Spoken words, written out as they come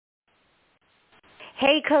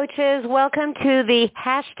Hey coaches, welcome to the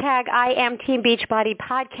hashtag I Am Team Beachbody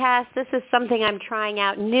podcast. This is something I'm trying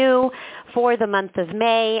out new for the month of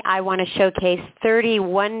May. I want to showcase 30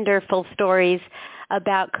 wonderful stories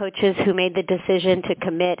about coaches who made the decision to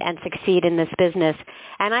commit and succeed in this business.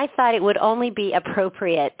 And I thought it would only be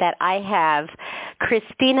appropriate that I have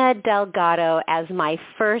Cristina Delgado as my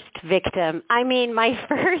first victim. I mean, my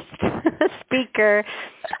first speaker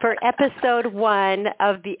for episode 1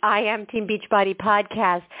 of the I Am Team Beachbody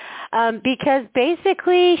podcast, because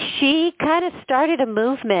basically she kind of started a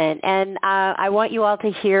movement, and I want you all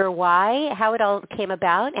to hear why, how it all came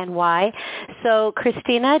about and why. So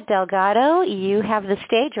Cristina Delgado, you have the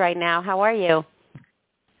stage right now. How are you?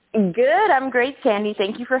 Good. I'm great, Sandy.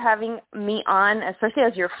 Thank you for having me on, especially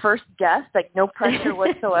as your first guest. Like, no pressure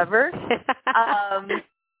whatsoever.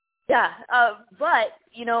 But,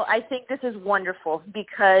 you know, I think this is wonderful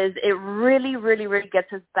because it really, really, really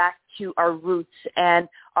gets us back to our roots and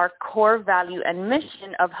our core value and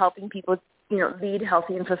mission of helping people, you know, lead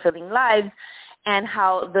healthy and fulfilling lives, and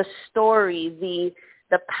how the story,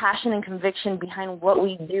 the passion and conviction behind what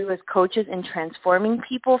we do as coaches in transforming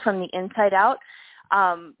people from the inside out,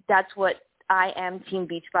 that's what I Am Team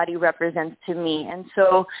Beachbody represents to me. And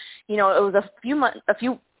so, you know, it was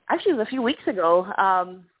a few weeks ago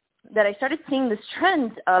that I started seeing this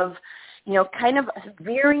trend of, you know, kind of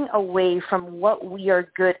veering away from what we are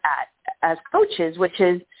good at as coaches, which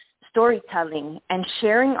is storytelling and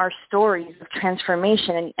sharing our stories of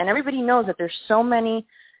transformation. And everybody knows that there's so many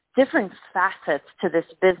different facets to this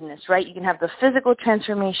business, right? You can have the physical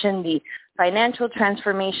transformation, the financial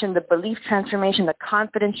transformation, the belief transformation, the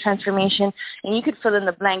confidence transformation, and you could fill in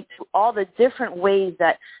the blank to all the different ways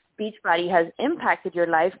that Beachbody has impacted your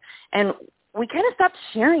life. And we kind of stopped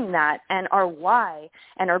sharing that and our why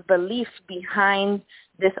and our belief behind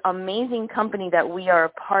this amazing company that we are a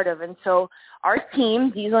part of. And so our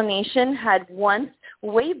team, Diesel Nation, had once,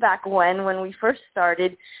 way back when we first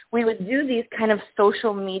started, we would do these kind of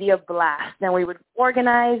social media blasts, and we would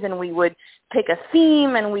organize and we would pick a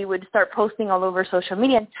theme and we would start posting all over social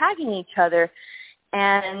media and tagging each other.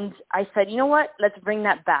 And I said, you know what, let's bring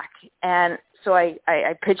that back. And so I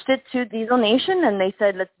pitched it to Diesel Nation, and they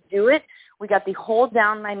said, let's do it. We got the whole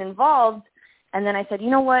downline involved, and then I said, you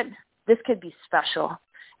know what, this could be special,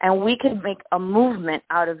 and we can make a movement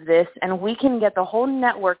out of this, and we can get the whole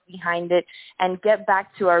network behind it and get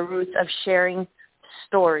back to our roots of sharing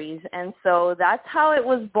stories. And so that's how it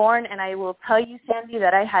was born, and I will tell you, Sandy,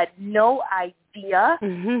 that I had no idea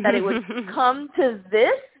that it would come to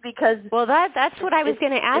this, because that's what I was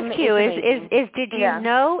going to ask you is did you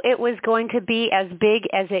know it was going to be as big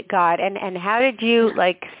as it got, and how did you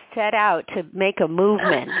set out to make a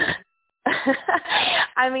movement?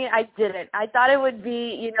 I mean, I didn't. I thought it would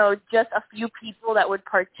be, you know, just a few people that would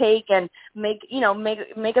partake and make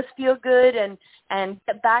us feel good and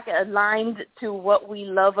get back aligned to what we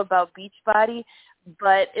love about Beachbody.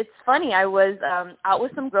 But it's funny. I was out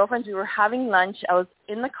with some girlfriends. We were having lunch. I was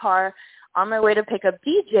in the car on my way to pick up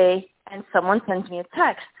DJ, and someone sends me a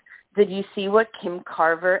text. Did you see what Kim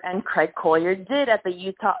Carver and Craig Collier did at the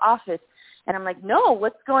Utah office? And I'm like, no,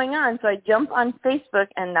 what's going on? So I jump on Facebook,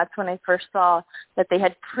 and that's when I first saw that they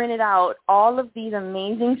had printed out all of these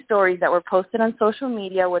amazing stories that were posted on social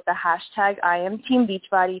media with the hashtag I Am Team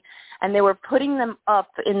Beachbody, and they were putting them up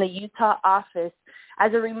in the Utah office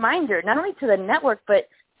as a reminder, not only to the network, but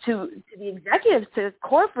to the executives, to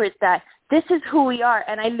corporate, that this is who we are.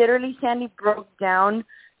 And I literally, Sandy, broke down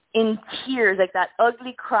in tears, like that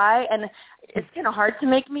ugly cry. And it's kind of hard to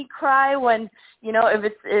make me cry when, you know, if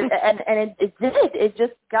it did. It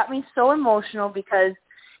just got me so emotional because,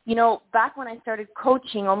 you know, back when I started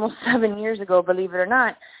coaching almost 7 years ago, believe it or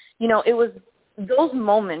not, you know, it was those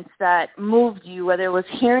moments that moved you, whether it was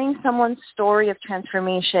hearing someone's story of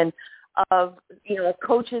transformation, of, you know, a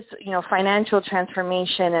coach's, you know, financial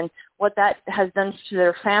transformation and what that has done to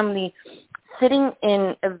their family, sitting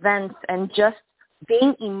in events and just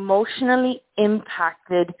being emotionally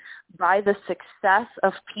impacted by the success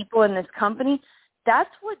of people in this company.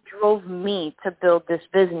 That's what drove me to build this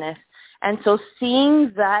business. And so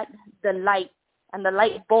seeing that the light and the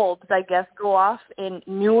light bulbs, I guess, go off in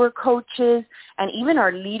newer coaches and even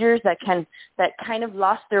our leaders that kind of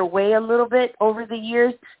lost their way a little bit over the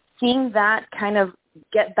years, seeing that kind of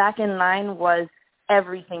get back in line was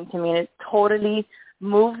everything to me. And it totally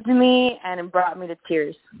moved me and it brought me to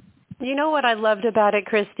tears. You know what I loved about it,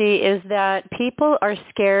 Christy, is that people are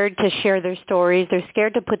scared to share their stories. They're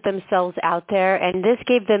scared to put themselves out there, and this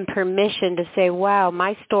gave them permission to say, wow,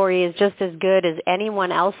 my story is just as good as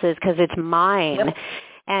anyone else's because it's mine. Yep.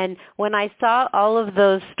 And when I saw all of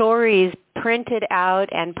those stories printed out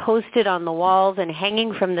and posted on the walls and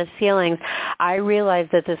hanging from the ceilings, I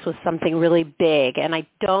realized that this was something really big. And I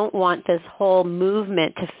don't want this whole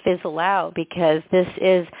movement to fizzle out, because this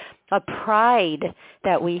is a pride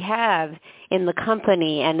that we have in the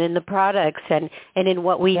company and in the products and in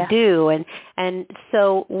what we do. And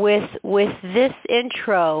so with this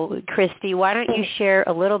intro, Christy, why don't you share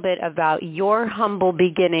a little bit about your humble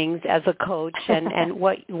beginnings as a coach and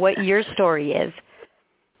what your story is?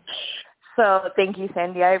 So thank you,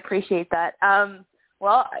 Sandy. I appreciate that.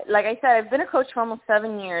 Well, like I said, I've been a coach for almost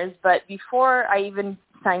 7 years, but before I even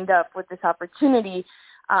signed up with this opportunity,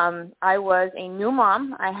 I was a new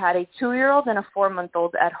mom. I had a 2-year-old and a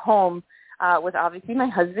 4-month-old at home with obviously my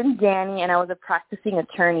husband, Danny, and I was a practicing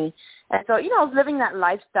attorney. And so, I was living that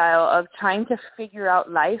lifestyle of trying to figure out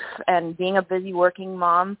life and being a busy working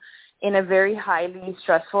mom in a very highly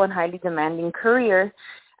stressful and highly demanding career.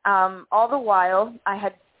 All the while, I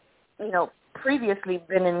had, previously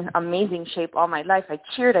been in amazing shape all my life. I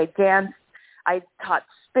cheered, I danced, I taught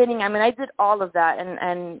spinning. I did all of that,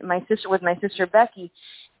 and my sister Becky,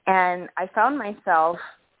 and I found myself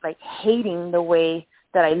hating the way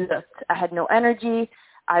that I looked. I had no energy.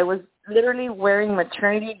 I was literally wearing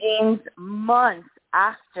maternity jeans months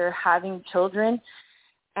after having children,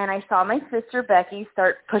 and I saw my sister Becky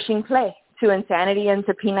start pushing play to Insanity and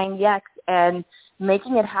to P90X and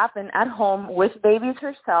making it happen at home with babies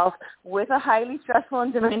herself, with a highly stressful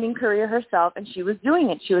and demanding career herself, and she was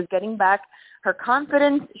doing it. She was getting back her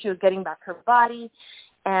confidence. She was getting back her body.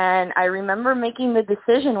 And I remember making the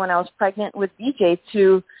decision when I was pregnant with BJ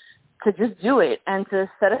to just do it and to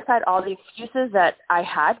set aside all the excuses that I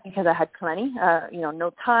had, because I had plenty,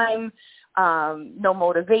 no time, no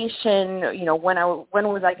motivation, when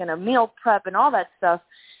was I going to meal prep and all that stuff.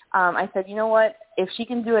 I said, you know what, if she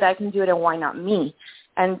can do it, I can do it, and why not me?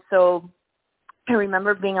 And so I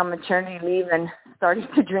remember being on maternity leave and starting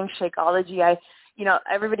to drink Shakeology.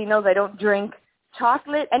 Everybody knows I don't drink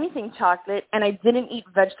chocolate, anything chocolate, and I didn't eat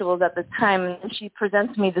vegetables at the time. And she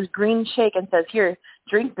presents me this green shake and says, here,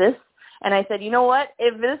 drink this. And I said, you know what,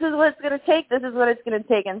 if this is what it's going to take, this is what it's going to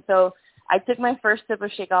take. And so I took my first sip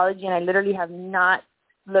of Shakeology, and I literally have not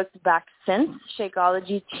looked back since.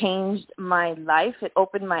 Shakeology changed my life. It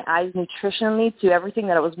opened my eyes nutritionally to everything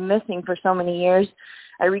that I was missing for so many years.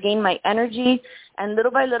 I regained my energy, and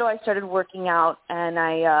little by little I started working out, and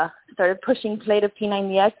I started pushing play to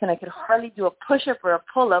P90X, and I could hardly do a push-up or a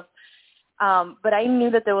pull-up, but I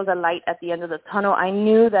knew that there was a light at the end of the tunnel. I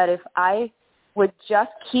knew that if I would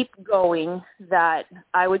just keep going, that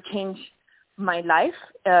I would change my life,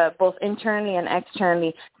 both internally and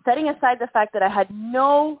externally, setting aside the fact that I had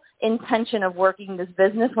no intention of working this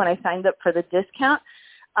business when I signed up for the discount.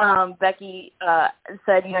 Becky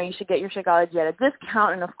said, you should get your Shakeology at a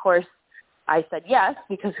discount. And of course, I said yes,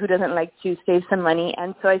 because who doesn't like to save some money?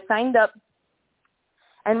 And so I signed up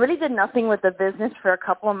and really did nothing with the business for a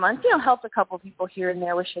couple of months, helped a couple of people here and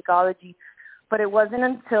there with Shakeology. But it wasn't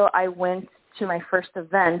until I went to my first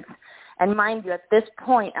event, and mind you, at this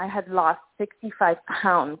point, I had lost 65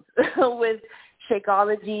 pounds with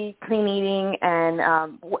Shakeology, clean eating,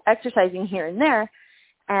 and exercising here and there.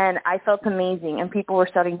 And I felt amazing, and people were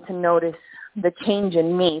starting to notice the change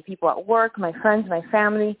in me. People at work, my friends, my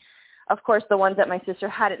family, of course, the ones that my sister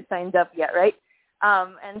hadn't signed up yet, right?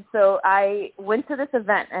 And so I went to this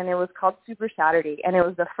event, and it was called Super Saturday, and it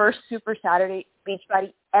was the first Super Saturday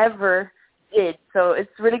Beachbody ever did. So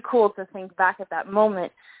it's really cool to think back at that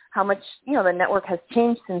moment, how much, the network has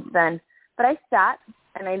changed since then. But I sat,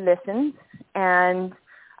 and I listened, and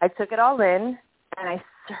I took it all in, and I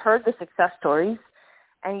heard the success stories,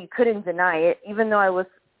 and you couldn't deny it, even though I was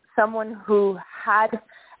someone who had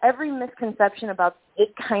every misconception about this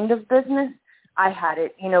kind of business. I had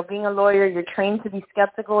it. Being a lawyer, you're trained to be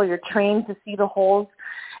skeptical. You're trained to see the holes.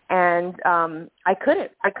 And I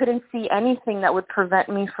couldn't see anything that would prevent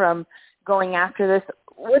me from going after this,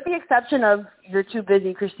 with the exception of, you're too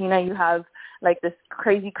busy, Christina. You have this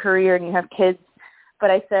crazy career and you have kids.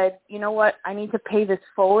 But I said, you know what? I need to pay this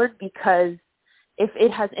forward, because if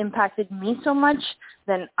it has impacted me so much,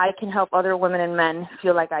 then I can help other women and men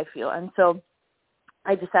feel like I feel. And so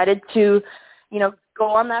I decided to, go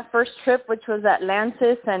on that first trip, which was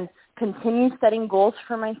Atlantis, and continue setting goals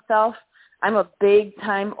for myself. I'm a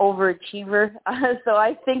big-time overachiever, so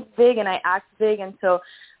I think big and I act big. And so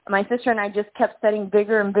my sister and I just kept setting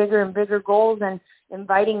bigger and bigger and bigger goals, and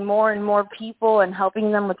inviting more and more people and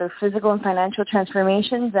helping them with their physical and financial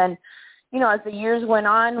transformations. And, as the years went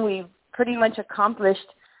on, we've pretty much accomplished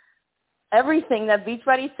everything that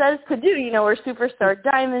Beachbody says to do. We're Superstar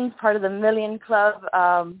Diamonds, part of the Million Club.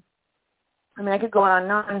 I mean, I could go on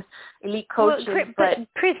and on, elite coaches, but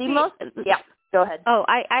Christy, yeah. Go ahead. Oh,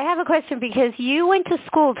 I have a question because you went to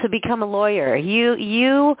school to become a lawyer.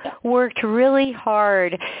 You worked really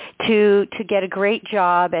hard to get a great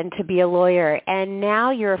job and to be a lawyer, and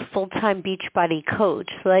now you're a full-time Beachbody coach.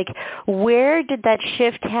 Like, where did that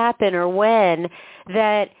shift happen, or when,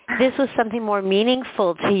 that this was something more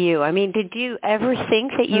meaningful to you? I mean, did you ever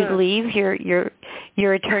think that you'd leave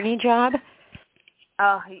your attorney job?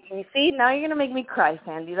 Oh, you see, now you're gonna make me cry,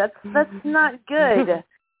 Sandy. That's not good.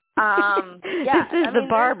 This is the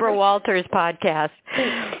Barbara Walters podcast.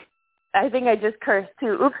 I think I just cursed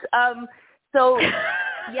too. Oops. So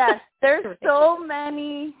yes, there's so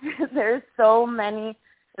many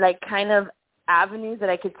like kind of avenues that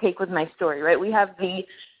I could take with my story, right? We have the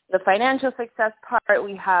financial success part,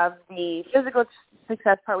 we have the physical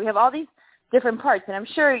success part, we have all these different parts, and I'm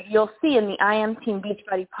sure you'll see in the I Am Team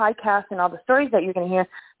Beachbody podcast and all the stories that you're going to hear,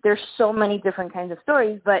 there's so many different kinds of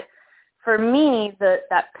stories, but for me,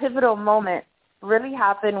 that pivotal moment really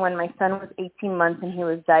happened when my son was 18 months and he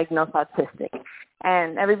was diagnosed autistic.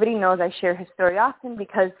 And everybody knows I share his story often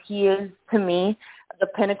because he is, to me, the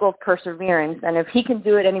pinnacle of perseverance. And if he can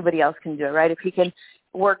do it, anybody else can do it, right? If he can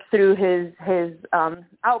work through his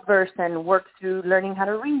outbursts and work through learning how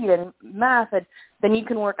to read and math, then you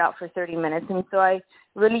can work out for 30 minutes. And so I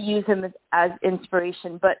really use him as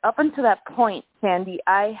inspiration. But up until that point, Sandy,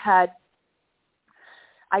 I had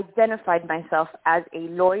identified myself as a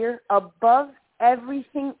lawyer above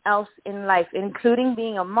everything else in life, including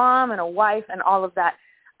being a mom and a wife and all of that.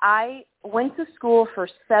 I went to school for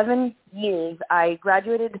 7 years. I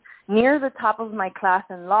graduated near the top of my class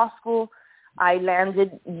in law school. I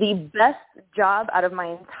landed the best job out of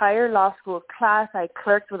my entire law school class. I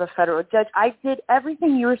clerked with a federal judge. I did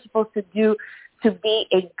everything you were supposed to do to be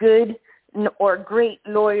a good or great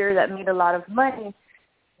lawyer that made a lot of money.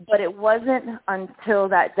 But it wasn't until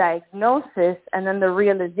that diagnosis and then the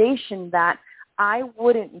realization that I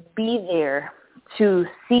wouldn't be there to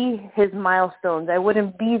see his milestones. I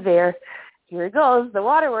wouldn't be there. Here it goes, the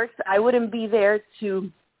waterworks. I wouldn't be there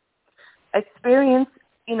to experience,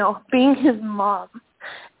 being his mom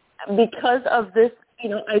because of this,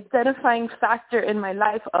 identifying factor in my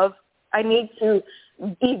life of I need to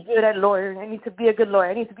be good at lawyering. I need to be a good lawyer.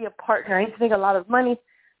 I need to be a partner. I need to make a lot of money.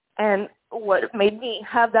 And what made me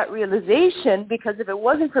have that realization, because if it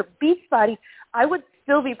wasn't for Beachbody, I would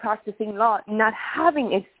still be practicing law, not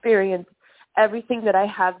having experienced everything that I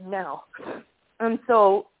have now. And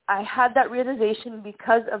so I had that realization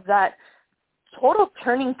because of that total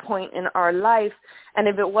turning point in our life. And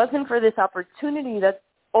if it wasn't for this opportunity that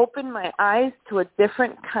opened my eyes to a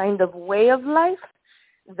different kind of way of life,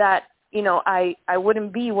 that, I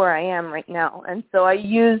wouldn't be where I am right now. And so I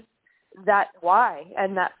used that why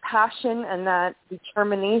and that passion and that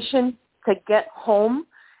determination to get home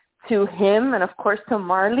to him and, of course, to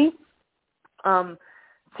Marley, to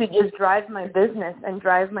just drive my business and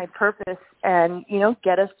drive my purpose and,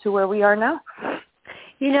 get us to where we are now.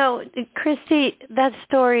 Christy, that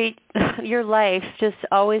story, your life, just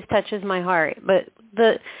always touches my heart.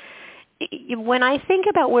 But when I think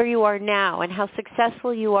about where you are now and how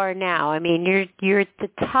successful you are now, I mean, you're at the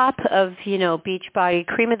top of, Beachbody,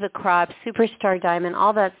 cream of the crop, superstar diamond,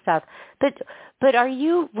 all that stuff. But are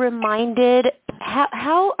you reminded,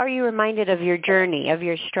 how are you reminded of your journey, of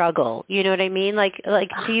your struggle? You know what I mean? Like,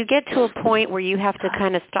 do you get to a point where you have to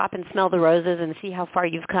kind of stop and smell the roses and see how far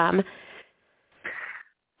you've come?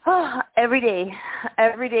 Oh, every day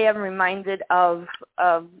I'm reminded of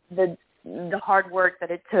the hard work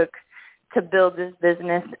that it took to build this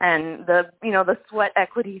business and the sweat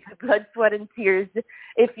equity, the blood, sweat, and tears,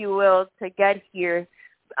 if you will, to get here.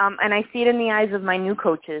 And I see it in the eyes of my new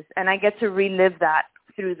coaches, and I get to relive that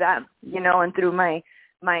through them, and through my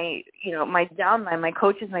downline, my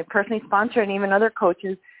coaches, my personal sponsor, and even other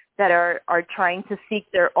coaches that are trying to seek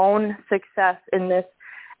their own success in this.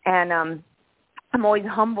 And I'm always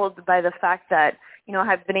humbled by the fact that,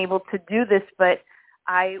 I've been able to do this, but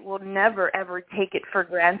I will never, ever take it for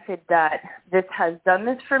granted that this has done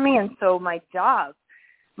this for me. And so my job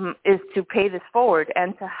is to pay this forward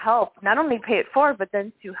and to help, not only pay it forward, but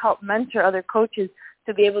then to help mentor other coaches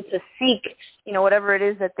to be able to seek, whatever it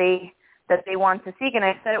is that they want to seek. And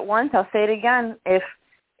I said it once, I'll say it again. If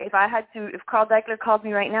Carl Daikeler called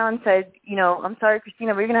me right now and said, I'm sorry,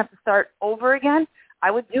 Christina, we're going to have to start over again, I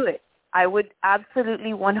would do it. I would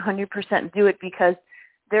absolutely 100% do it, because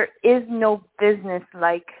there is no business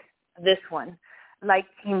like this one, like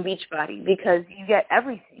Team Beachbody, because you get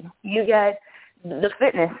everything. You get the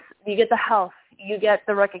fitness, you get the health, you get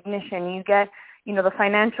the recognition, you get, the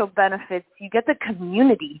financial benefits, you get the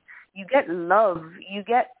community, you get love. You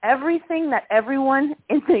get everything that everyone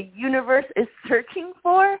in the universe is searching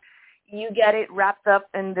for. You get it wrapped up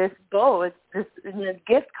in this bow. It's in this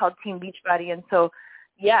gift called Team Beachbody. And so,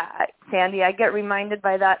 yeah, Sandy, I get reminded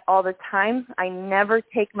by that all the time. I never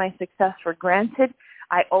take my success for granted.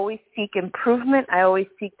 I always seek improvement. I always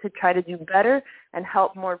seek to try to do better and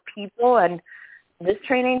help more people. And this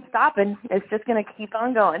train ain't stopping. It's just going to keep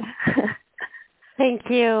on going. Thank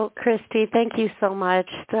you, Christy. Thank you so much.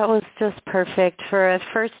 That was just perfect. For a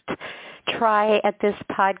first try at this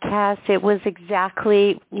podcast, it was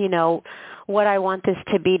exactly, what I want this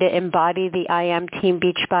to be, to embody the I Am Team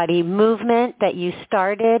Beachbody movement that you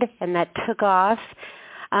started and that took off.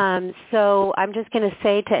 So I'm just going to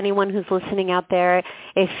say to anyone who's listening out there,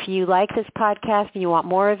 if you like this podcast and you want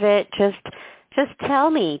more of it, just tell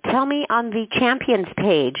me. Tell me on the Champions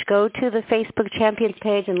page. Go to the Facebook Champions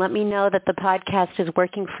page and let me know that the podcast is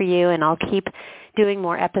working for you, and I'll keep doing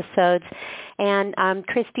more episodes. And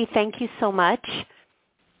Christy, thank you so much.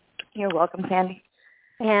 You're welcome, Sandy.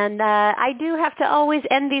 And I do have to always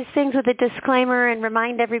end these things with a disclaimer and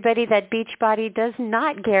remind everybody that Beachbody does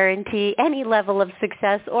not guarantee any level of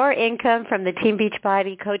success or income from the Team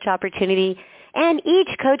Beachbody coach opportunity, and each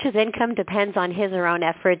coach's income depends on his or own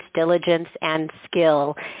efforts, diligence, and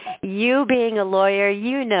skill. You being a lawyer,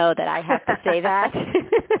 you know that I have to say that.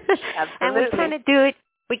 And we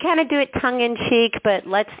kind of do it tongue-in-cheek, but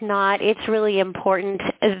let's not. It's really important.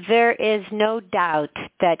 There is no doubt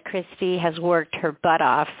that Christy has worked her butt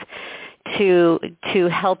off to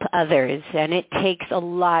help others, and it takes a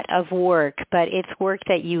lot of work, but it's work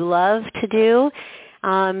that you love to do.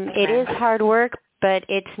 It is hard work, but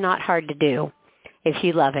it's not hard to do if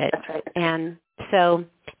you love it. That's right. And so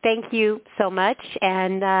thank you so much,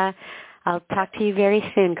 and I'll talk to you very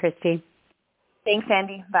soon, Christy. Thanks,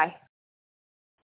 Sandy. Bye.